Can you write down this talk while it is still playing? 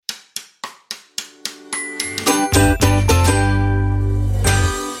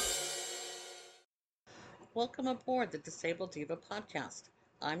Welcome aboard the Disabled Diva podcast.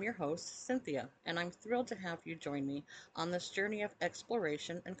 I'm your host, Cynthia, and I'm thrilled to have you join me on this journey of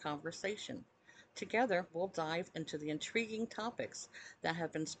exploration and conversation. Together, we'll dive into the intriguing topics that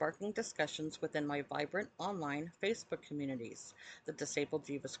have been sparking discussions within my vibrant online Facebook communities, the Disabled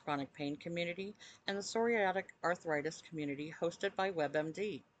Divas Chronic Pain community, and the Psoriatic Arthritis community hosted by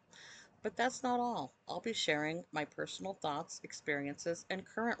WebMD. But that's not all. I'll be sharing my personal thoughts, experiences, and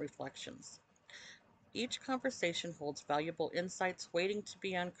current reflections. Each conversation holds valuable insights waiting to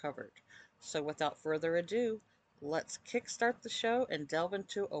be uncovered. So, without further ado, let's kickstart the show and delve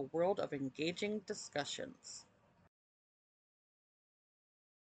into a world of engaging discussions.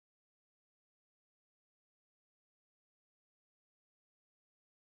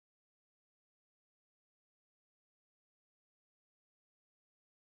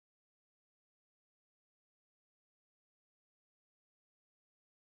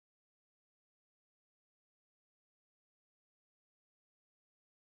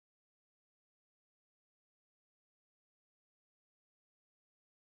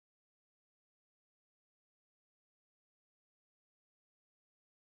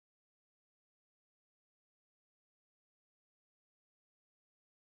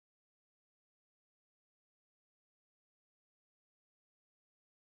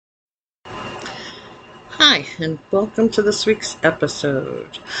 Hi, and welcome to this week's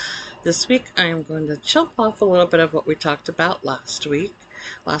episode. This week, I am going to jump off a little bit of what we talked about last week.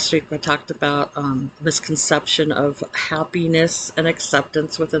 Last week, we talked about misconception of happiness and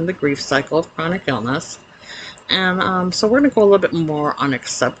acceptance within the grief cycle of chronic illness. And so we're going to go a little bit more on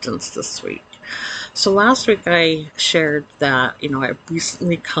acceptance this week. So last week I shared that, I've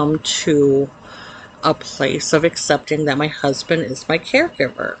recently come to a place of accepting that my husband is my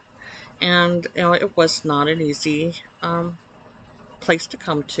caregiver. And, it was not an easy place to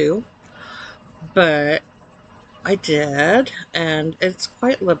come to, but I did, and it's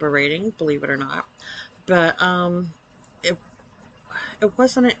quite liberating, believe it or not. But it it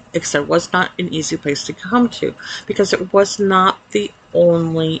wasn't it was not an easy place to come to because it was not the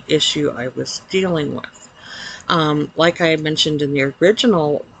only issue I was dealing with. Like I mentioned in the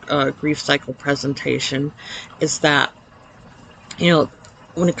original grief cycle presentation, is that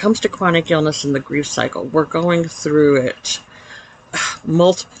when it comes to chronic illness and the grief cycle, we're going through it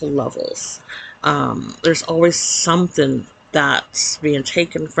multiple levels. There's always something that's being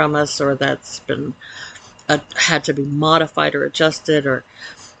taken from us, or that's been had to be modified or adjusted, or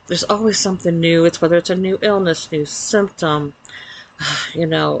there's always something new. It's whether it's a new illness, new symptom,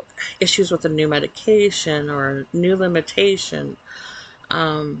 issues with a new medication or a new limitation.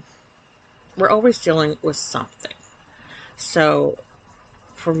 We're always dealing with something. So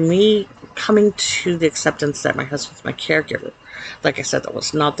for me, coming to the acceptance that my husband's my caregiver, like I said, that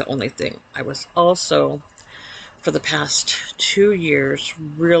was not the only thing. I was also, for the past 2 years,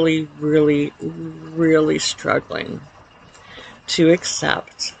 really, really, really struggling to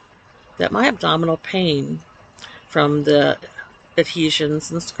accept that my abdominal pain from the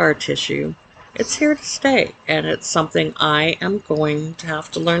adhesions and scar tissue, it's here to stay, and it's something I am going to have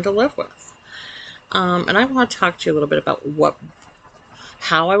to learn to live with. And I want to talk to you a little bit about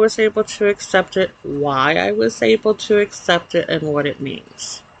how I was able to accept it, why I was able to accept it, and what it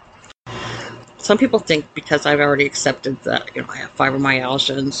means. Some people think because I've already accepted that, I have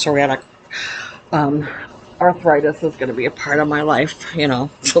fibromyalgia and psoriatic arthritis is going to be a part of my life,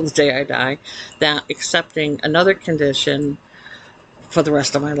 till the day I die, that accepting another condition for the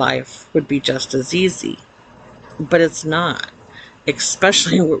rest of my life would be just as easy. But it's not,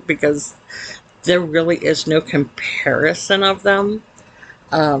 especially because there really is no comparison of them.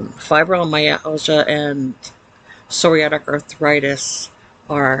 Fibromyalgia and psoriatic arthritis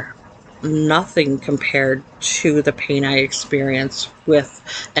are nothing compared to the pain I experience with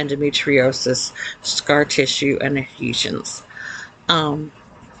endometriosis, scar tissue, and adhesions.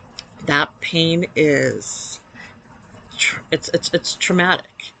 That pain is it's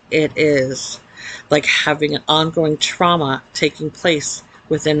traumatic. It is like having an ongoing trauma taking place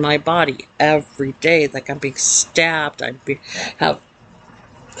within my body every day. Like I'm being stabbed.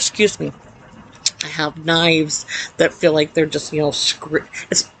 Excuse me. I have knives that feel like they're just,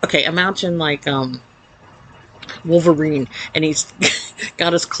 it's okay. Imagine like Wolverine, and he's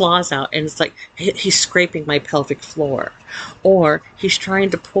got his claws out, and it's like he's scraping my pelvic floor, or he's trying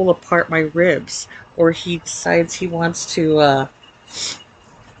to pull apart my ribs, or he decides he wants to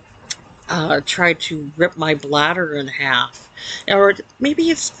try to rip my bladder in half, or maybe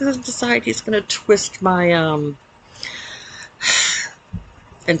he's going to decide he's going to twist my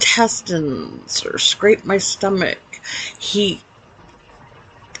intestines or scrape my stomach.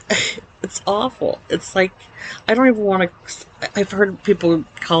 It's awful. It's like, I don't even want to, I've heard people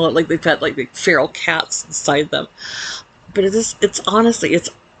call it like they've got like the feral cats inside them. But it's honestly, it's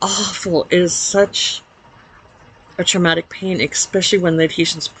awful. It is such a traumatic pain, especially when the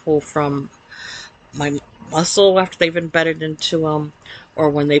adhesions pull from my muscle after they've embedded into them, or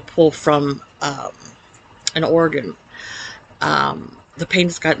when they pull from an organ. The pain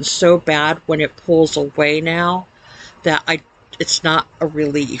has gotten so bad when it pulls away now that it's not a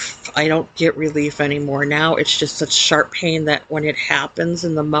relief. I don't get relief anymore. Now it's just such sharp pain that when it happens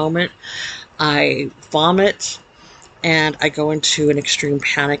in the moment, I vomit and I go into an extreme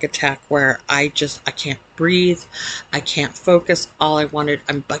panic attack where I can't breathe. I can't focus. I'm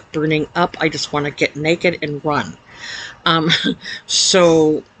like burning up. I just want to get naked and run.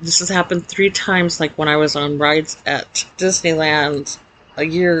 So this has happened 3 times, like when I was on rides at Disneyland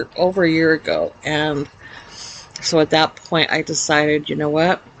over a year ago. And so at that point I decided, you know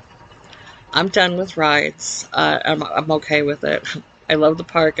what? I'm done with rides. I'm okay with it. I love the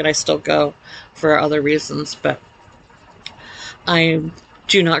park and I still go for other reasons, but I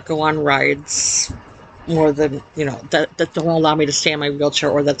do not go on rides more than, that don't allow me to stay in my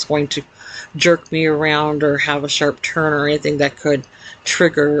wheelchair, or that's going to jerk me around or have a sharp turn or anything that could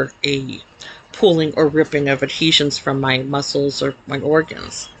trigger a pulling or ripping of adhesions from my muscles or my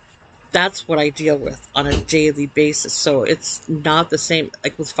organs. That's what I deal with on a daily basis. So it's not the same.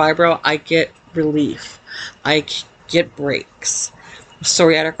 Like with fibro, I get relief. I get breaks.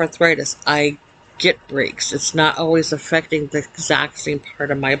 Psoriatic arthritis, I get breaks. It's not always affecting the exact same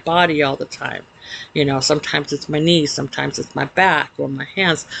part of my body all the time. Sometimes it's my knees, sometimes it's my back or my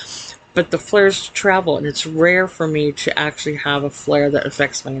hands. But the flares travel, and it's rare for me to actually have a flare that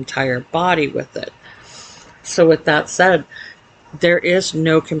affects my entire body with it. So with that said, there is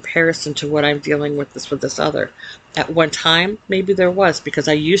no comparison to what I'm dealing with this other. At one time, maybe there was, because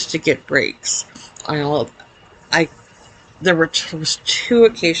I used to get breaks. There was 2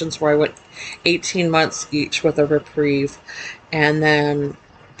 occasions where I went 18 months each with a reprieve, and then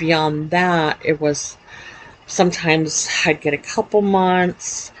beyond that, it was sometimes I'd get a couple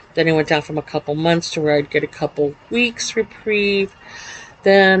months, then it went down from a couple months to where I'd get a couple weeks reprieve.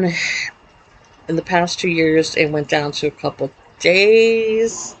 Then in the past 2 years, it went down to a couple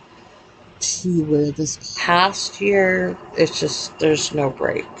days, to where this past year, it's just, there's no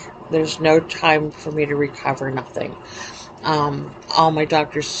break. There's no time for me to recover, nothing. All my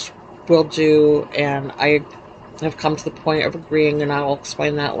doctors will do, and I have come to the point of agreeing, and I will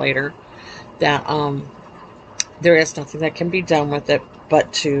explain that later, that there is nothing that can be done with it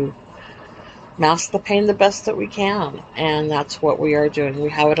but to mask the pain the best that we can, and that's what we are doing.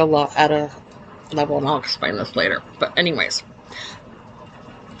 We have it at a level, and I'll explain this later. But anyways,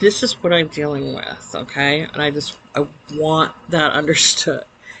 this is what I'm dealing with, okay? And I want that understood.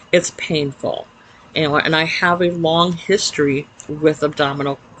 It's painful. And I have a long history with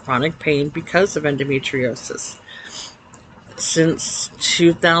abdominal chronic pain because of endometriosis. Since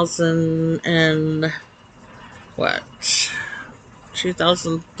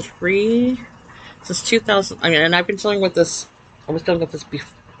 2003? Since 2000, and I've been dealing with this, I was dealing with this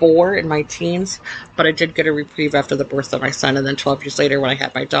before in my teens, but I did get a reprieve after the birth of my son, and then 12 years later when I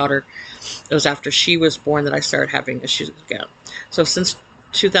had my daughter, it was after she was born that I started having issues again. So since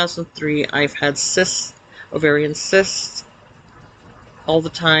 2003, I've had cysts, ovarian cysts, all the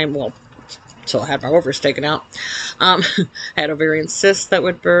time. Well, until I had my ovaries taken out. I had ovarian cysts that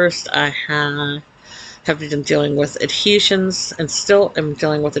would burst. I have been dealing with adhesions, and still am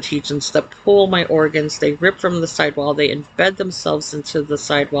dealing with adhesions that pull my organs. They rip from the sidewall. They embed themselves into the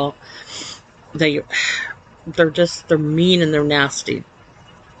sidewall. They're mean and they're nasty.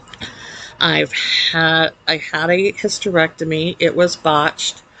 I had a hysterectomy. It was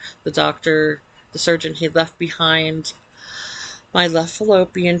botched. The surgeon, he left behind my left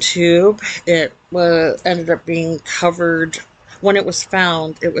fallopian tube. It ended up being covered. When it was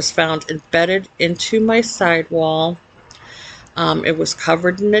found embedded into my sidewall. It was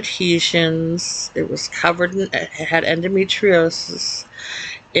covered in adhesions. It had endometriosis.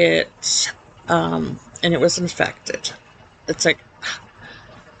 And it was infected. It's like,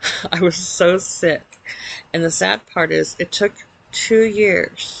 I was so sick. And the sad part is, it took 2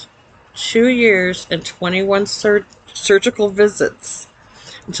 years and 21 surgical visits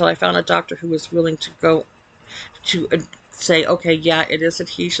until I found a doctor who was willing to go to say, okay, yeah, it is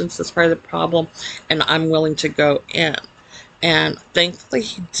adhesions, that's part of the problem, and I'm willing to go in. And thankfully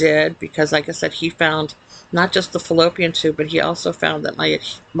he did, because like I said, he found not just the fallopian tube, but he also found that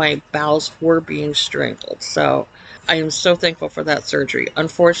my bowels were being strangled. So I am so thankful for that surgery.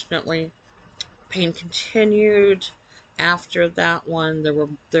 Unfortunately, pain continued, After that one,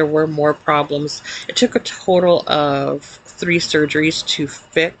 there were more problems. It took a total of 3 surgeries to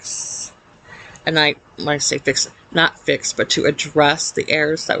fix, and when I say fix, not fix, but to address the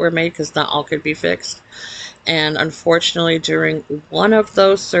errors that were made, because not all could be fixed. And unfortunately, during one of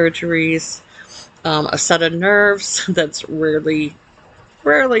those surgeries, a set of nerves that's rarely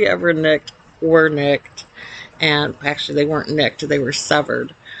ever nicked were nicked. And actually, they weren't nicked, they were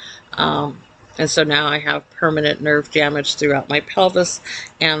severed. And so now I have permanent nerve damage throughout my pelvis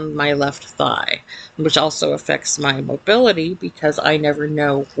and my left thigh, which also affects my mobility, because I never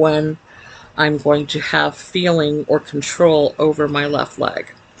know when I'm going to have feeling or control over my left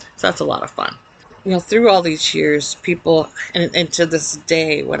leg. So that's a lot of fun. You know, through all these years, people, and to this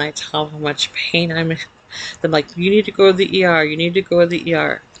day, when I tell how much pain I'm in, they're like, you need to go to the ER, you need to go to the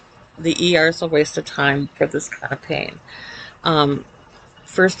ER. The ER is a waste of time for this kind of pain.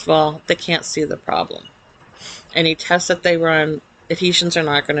 First of all, they can't see the problem. Any tests that they run, adhesions are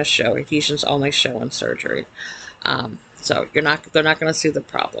not going to show. Adhesions only show in surgery. So they're not going to see the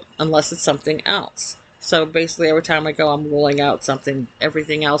problem unless it's something else. So basically, every time I go, I'm ruling out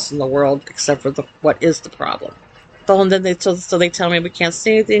everything else in the world except for what is the problem. And then so they tell me we can't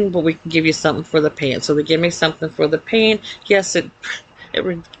see anything, but we can give you something for the pain. So they give me something for the pain. Yes, it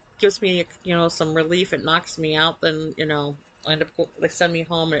gives me, some relief. It knocks me out. Then, they send me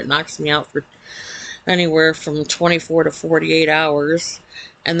home and it knocks me out for anywhere from 24 to 48 hours.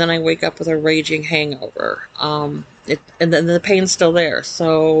 And then I wake up with a raging hangover. And then the pain's still there.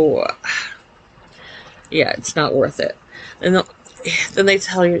 So, yeah, it's not worth it. And then they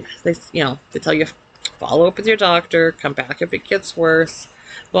tell you, follow up with your doctor, come back if it gets worse.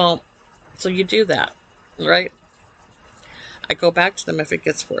 Well, so you do that, right? I go back to them if it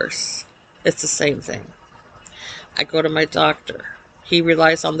gets worse. It's the same thing. I go to my doctor. He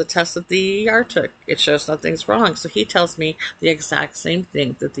relies on the test that the ER took. It shows nothing's wrong. So he tells me the exact same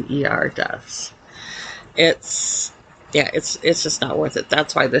thing that the ER does. It's just not worth it.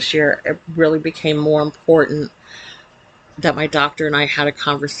 That's why this year it really became more important that my doctor and I had a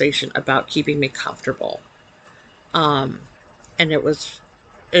conversation about keeping me comfortable. And it was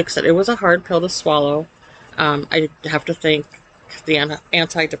a hard pill to swallow. I have to thank the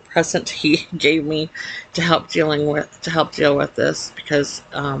antidepressant he gave me to help deal with this, because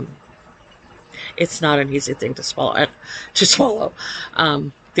it's not an easy thing to swallow.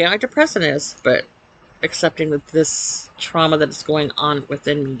 The antidepressant is, but accepting that this trauma that is going on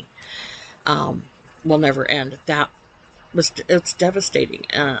within me will never end. It's devastating.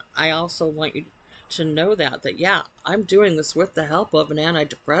 I also want you to know that yeah, I'm doing this with the help of an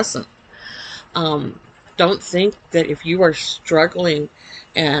antidepressant. Don't think that if you are struggling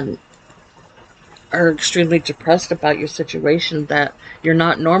and are extremely depressed about your situation that you're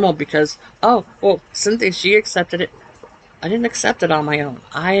not normal, because, oh, well, Cynthia, she accepted it. I didn't accept it on my own.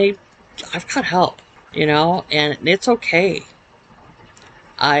 I've got help, and it's okay.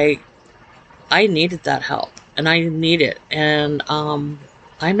 I needed that help, and I need it, and I'm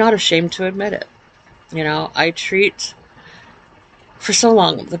not ashamed to admit it. I treat, for so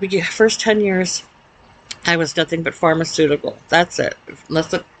long, the first 10 years, I was nothing but pharmaceutical. That's it.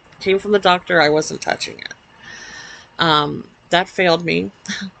 Unless it came from the doctor, I wasn't touching it. That failed me.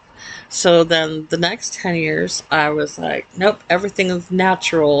 So then the next 10 years, I was like, nope, everything is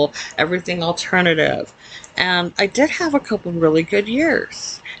natural, everything alternative. And I did have a couple really good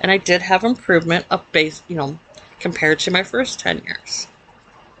years. And I did have improvement compared to my first 10 years.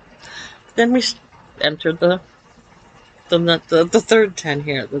 Then we entered the third 10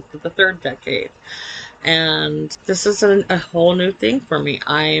 here, the third decade. And this is a whole new thing for me.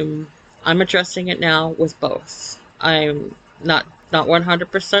 I'm addressing it now with both. I'm not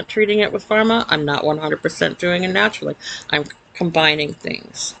 100% treating it with pharma. I'm not 100% doing it naturally. I'm combining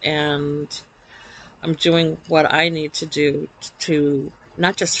things, and I'm doing what I need to do to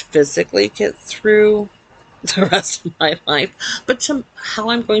not just physically get through the rest of my life, but to how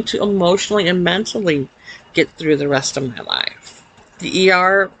I'm going to emotionally and mentally get through the rest of my life. The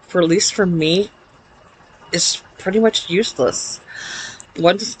ER, at least for me, is pretty much useless.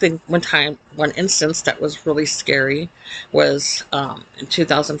 One instance that was really scary was in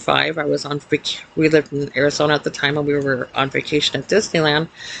 2005. I was we lived in Arizona at the time, and we were on vacation at Disneyland,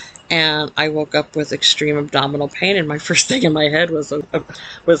 and I woke up with extreme abdominal pain, and my first thing in my head was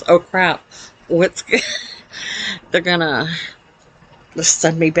oh crap, they're gonna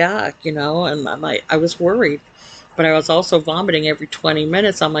send me back, and I was worried. But I was also vomiting every 20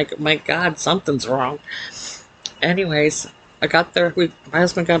 minutes. I'm like, my God, something's wrong. Anyways, I got there. My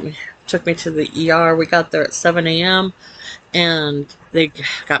husband took me to the ER. We got there at 7 a.m. and they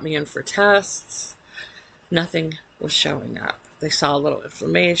got me in for tests. Nothing was showing up. They saw a little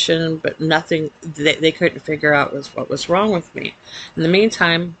inflammation, but nothing they couldn't figure out was what was wrong with me. In the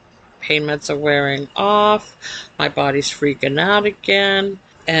meantime, pain meds are wearing off, my body's freaking out again,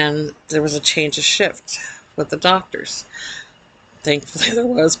 and there was a change of shift with the doctors. Thankfully there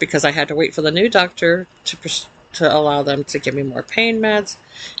was, because I had to wait for the new doctor to allow them to give me more pain meds.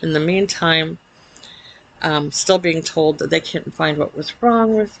 In the meantime, still being told that they couldn't find what was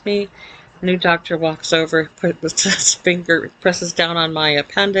wrong with me. New doctor walks over, puts his finger, presses down on my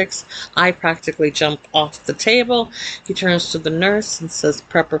appendix. I practically jump off the table. He turns to the nurse and says,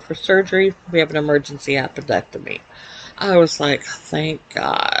 "Prep her for surgery. We have an emergency appendectomy." I was like, thank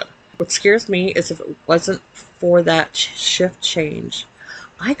God. What scares me is if it wasn't for that shift change,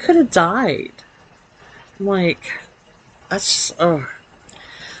 I could have died. I'm like, that's just,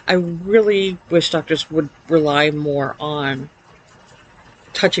 I really wish doctors would rely more on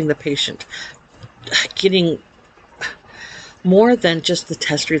touching the patient, getting more than just the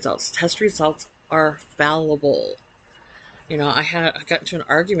test results. Test results are fallible. You know, I got into an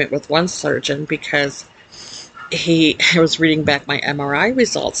argument with one surgeon because he was reading back my MRI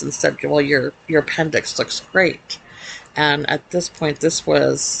results and said, "Well, your appendix looks great." And at this point, this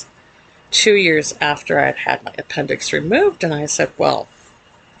was 2 years after I'd had my appendix removed, and I said, "Well,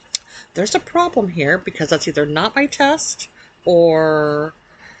 there's a problem here, because that's either not my test or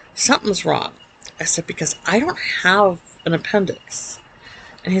something's wrong." I said, "Because I don't have an appendix."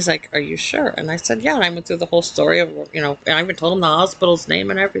 And he's like, "Are you sure?" And I said, "Yeah." And I went through the whole story of, and I even told him the hospital's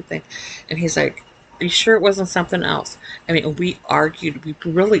name and everything. And he's like, "Are you sure it wasn't something else?" I mean, we argued.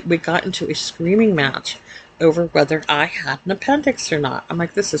 We got into a screaming match over whether I had an appendix or not. I'm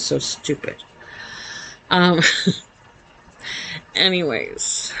like, this is so stupid.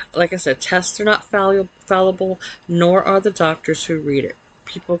 Anyways, like I said, tests are not fallible, nor are the doctors who read it.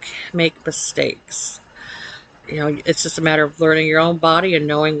 People make mistakes. It's just a matter of learning your own body and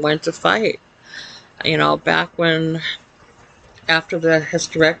knowing when to fight. Back when, after the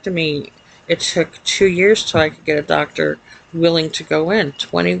hysterectomy, it took 2 years till I could get a doctor willing to go in.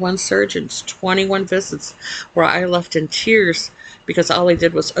 21 surgeons, 21 visits, where I left in tears because all they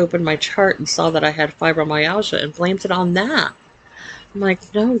did was open my chart and saw that I had fibromyalgia and blamed it on that. I'm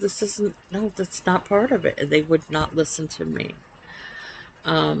like, no, that's not part of it. And they would not listen to me.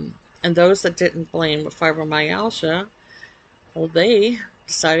 And those that didn't blame fibromyalgia, well, they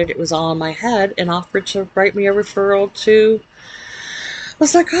decided it was all in my head and offered to write me a referral to a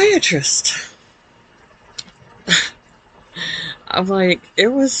psychiatrist. I'm like, it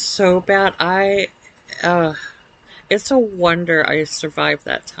was so bad. It's a wonder I survived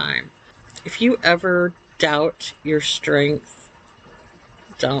that time. If you ever doubt your strength,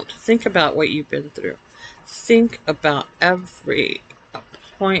 don't. Think about what you've been through. Think about every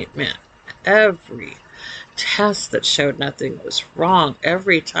appointment, every test that showed nothing was wrong,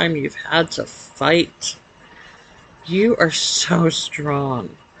 every time you've had to fight. You are so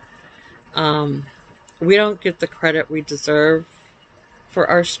strong. We don't get the credit we deserve for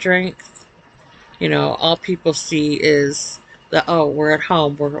our strength. All people see is that, oh, we're at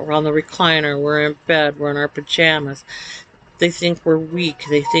home, we're on the recliner, we're in bed, we're in our pajamas. They think we're weak.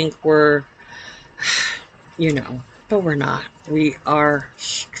 They think we're, but we're not. We are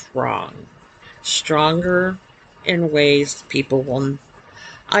strong. Stronger in ways people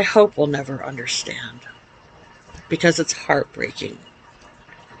I hope will never understand. Because it's heartbreaking.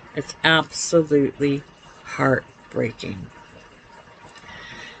 It's absolutely heartbreaking.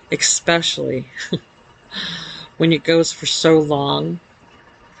 Especially when it goes for so long,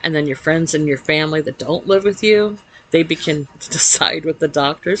 and then your friends and your family that don't live with you, they can decide with the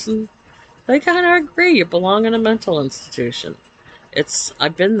doctors, and they kind of agree you belong in a mental institution.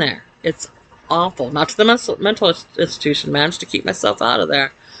 I've been there. It's awful. Not to the mental institution, managed to keep myself out of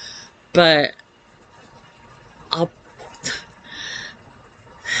there. But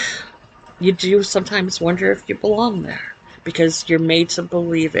you do sometimes wonder if you belong there, because you're made to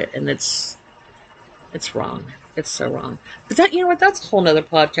believe it, and it's wrong. It's so wrong. But that's a whole nother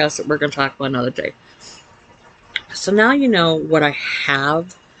podcast that we're going to talk about another day. So now you know what I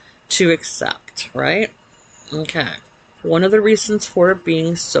have to accept, right? Okay. One of the reasons for it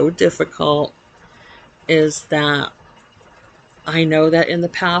being so difficult is that I know that in the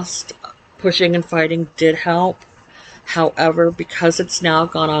past, pushing and fighting did help. However, because it's now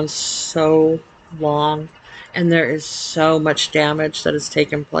gone on so long and there is so much damage that has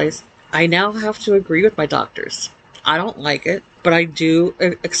taken place, I now have to agree with my doctors. I don't like it, but I do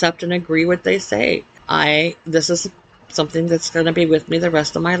accept and agree what they say. This is something that's going to be with me the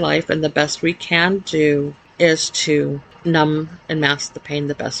rest of my life, and the best we can do is to numb and mask the pain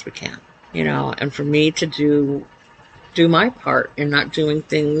the best we can. And for me to do do my part in not doing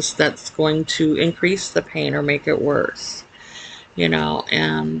things that's going to increase the pain or make it worse,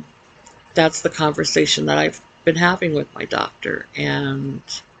 and that's the conversation that I've been having with my doctor. And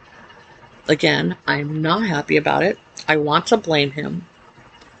again, I'm not happy about it. I want to blame him,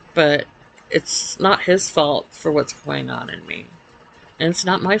 but it's not his fault for what's going on in me. And it's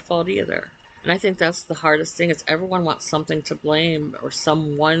not my fault either. And I think that's the hardest thing, is everyone wants something to blame or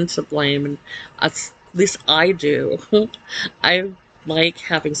someone to blame. And at least I do. I like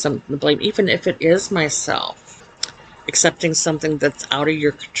having something to blame, even if it is myself. Accepting something that's out of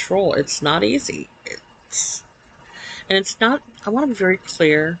your control. It's not easy. It's not, I want to be very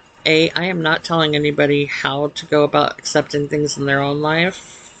clear. I am not telling anybody how to go about accepting things in their own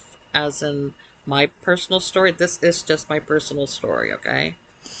life, as in my personal story. This is just my personal story, okay?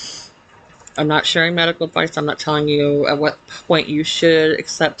 I'm not sharing medical advice. I'm not telling you at what point you should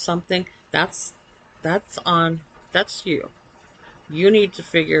accept something. That's you. You need to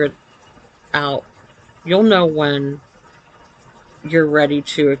figure it out. You'll know when you're ready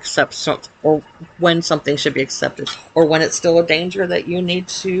to accept something, or when something should be accepted, or when it's still a danger that you need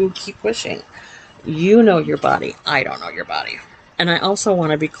to keep pushing. You know your body. I don't know your body. And I also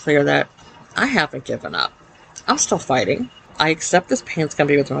want to be clear that I haven't given up. I'm still fighting. I accept this pain's going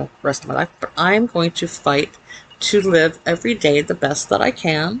to be with the rest of my life, but I'm going to fight to live every day the best that I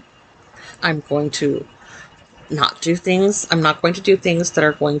can. I'm going to not do things. I'm not going to do things that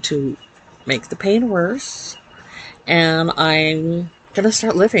are going to make the pain worse. And I'm going to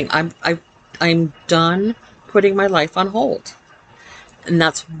start living. I'm done putting my life on hold. And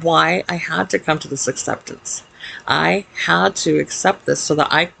that's why I had to come to this acceptance. I had to accept this so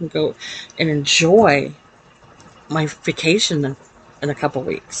that I can go and enjoy my vacation in a couple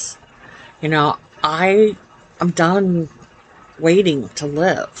weeks. I'm done waiting to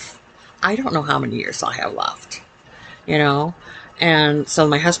live. I don't know how many years I have left, And so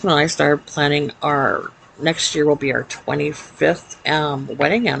my husband and I started planning next year will be our 25th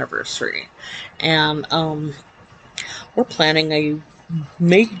wedding anniversary. And we're planning a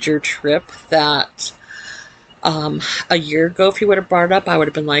major trip that a year ago, if he would have brought it up, I would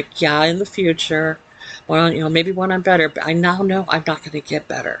have been like, yeah, in the future. Well, maybe when I'm better. But I now know I'm not going to get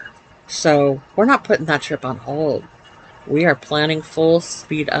better. So we're not putting that trip on hold. We are planning full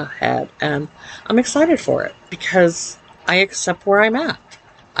speed ahead. And I'm excited for it because I accept where I'm at.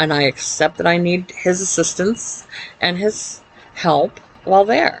 And I accept that I need his assistance and his help while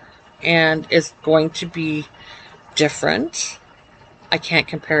there. And it's going to be different. I can't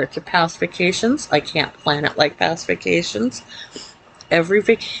compare it to past vacations. I can't plan it like past vacations. Every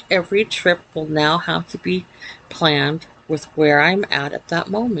trip will now have to be planned with where I'm at that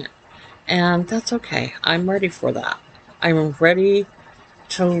moment. And that's okay. I'm ready for that. I'm ready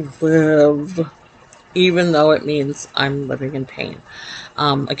to live, even though it means I'm living in pain.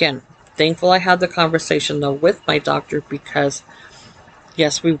 Again, thankful I had the conversation, though, with my doctor because,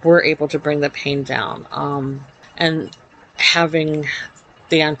 yes, we were able to bring the pain down. And having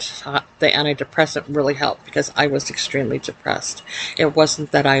the antidepressant really helped because I was extremely depressed. It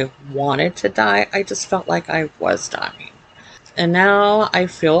wasn't that I wanted to die. I just felt like I was dying. And now I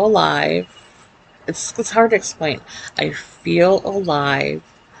feel alive. It's hard to explain. I feel alive.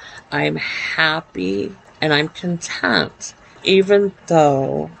 I'm happy and I'm content, even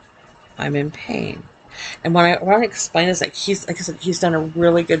though I'm in pain. And what I want to explain is that he's done a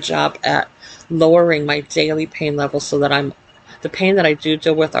really good job at lowering my daily pain levels so that the pain that I do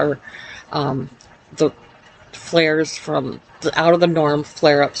deal with are the flares from the out of the norm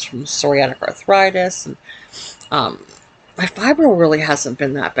flare-ups from psoriatic arthritis. And my fibro really hasn't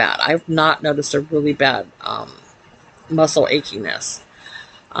been that bad. I've not noticed a really bad muscle achiness.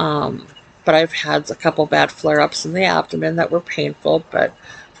 But I've had a couple bad flare-ups in the abdomen that were painful. But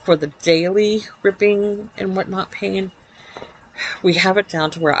for the daily ripping and whatnot pain, we have it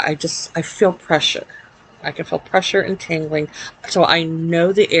down to where I feel pressure. I can feel pressure and tingling. So I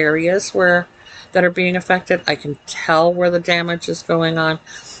know the areas that are being affected. I can tell where the damage is going on,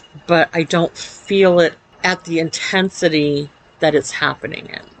 but I don't feel it at the intensity that it's happening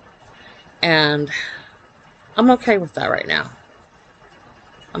in. And I'm okay with that right now.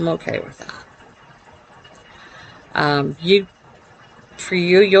 I'm okay with that.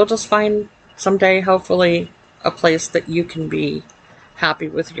 You'll just find someday, hopefully, a place that you can be happy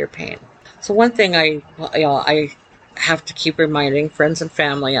with your pain. So one thing I have to keep reminding friends and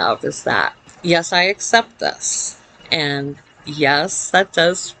family of is that, yes, I accept this. And yes, that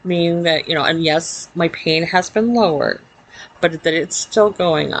does mean that, and yes, my pain has been lowered, but that it's still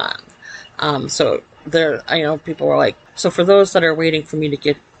going on. So people are like, so for those that are waiting for me to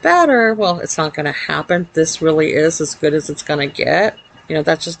get better. Well, it's not going to happen. This really is as good as it's going to get.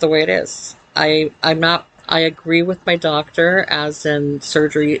 That's just the way it is. I agree with my doctor, as in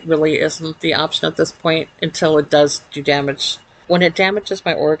surgery really isn't the option at this point until it does do damage. When it damages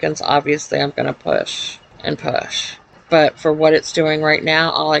my organs, obviously I'm going to push and push. But for what it's doing right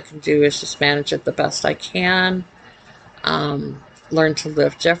now, all I can do is just manage it the best I can. Learn to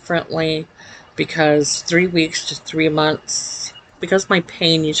live differently, because 3 weeks to 3 months, because my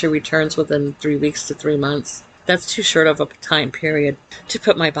pain usually returns within 3 weeks to 3 months, that's too short of a time period to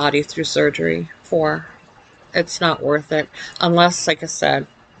put my body through surgery for. It's not worth it. Unless, like I said,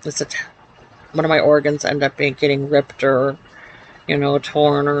 one of my organs end up getting ripped or,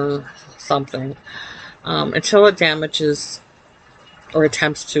 torn or something. Until it damages or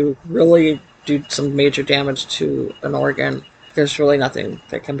attempts to really do some major damage to an organ, there's really nothing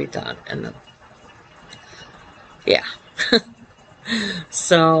that can be done. And then, yeah.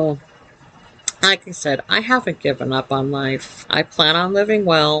 So, like I said, I haven't given up on life. I plan on living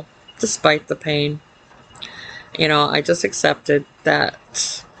well, despite the pain. I just accepted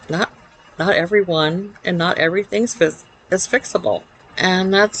that not everyone and not everything's is fixable.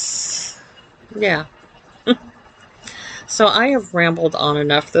 And that's, yeah. So I have rambled on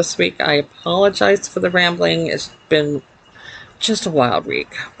enough this week. I apologize for the rambling. It's been just a wild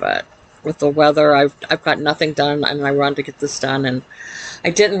week, but with the weather, I've got nothing done, and I wanted to get this done, and I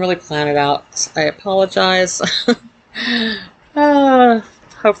didn't really plan it out. I apologize.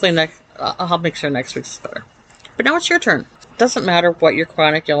 Hopefully I'll make sure next week's better. But now it's your turn. It doesn't matter what your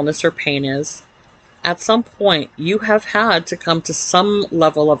chronic illness or pain is. At some point, you have had to come to some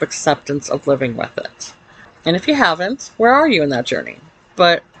level of acceptance of living with it. And if you haven't, where are you in that journey?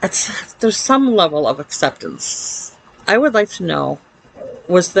 But there's some level of acceptance. I would like to know,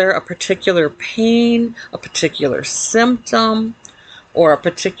 was there a particular pain, a particular symptom, or a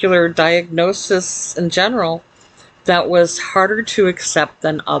particular diagnosis in general that was harder to accept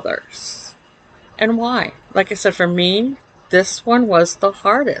than others? And why? Like I said, for me, this one was the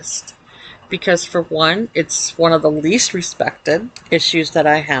hardest. Because for one, it's one of the least respected issues that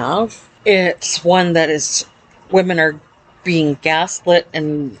I have. It's one that women are being gaslit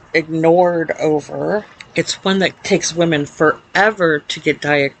and ignored over. It's one that takes women forever to get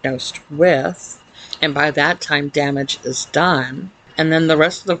diagnosed with. And by that time, damage is done. And then the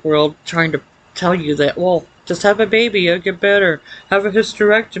rest of the world trying to tell you that, well, just have a baby, it'll get better. Have a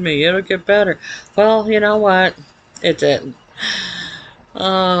hysterectomy, it'll get better. Well, you know what? It didn't.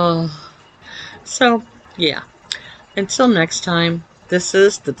 So, yeah. Until next time, this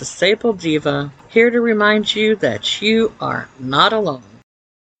is the Disabled Diva, here to remind you that you are not alone.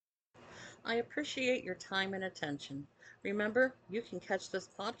 I appreciate your time and attention. Remember, you can catch this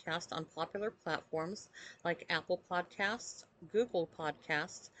podcast on popular platforms like Apple Podcasts, Google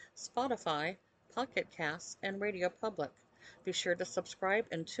Podcasts, Spotify, Pocket Casts, and Radio Public. Be sure to subscribe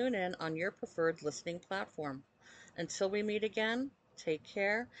and tune in on your preferred listening platform. Until we meet again, take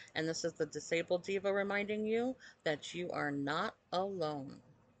care, and this is the Disabled Diva reminding you that you are not alone.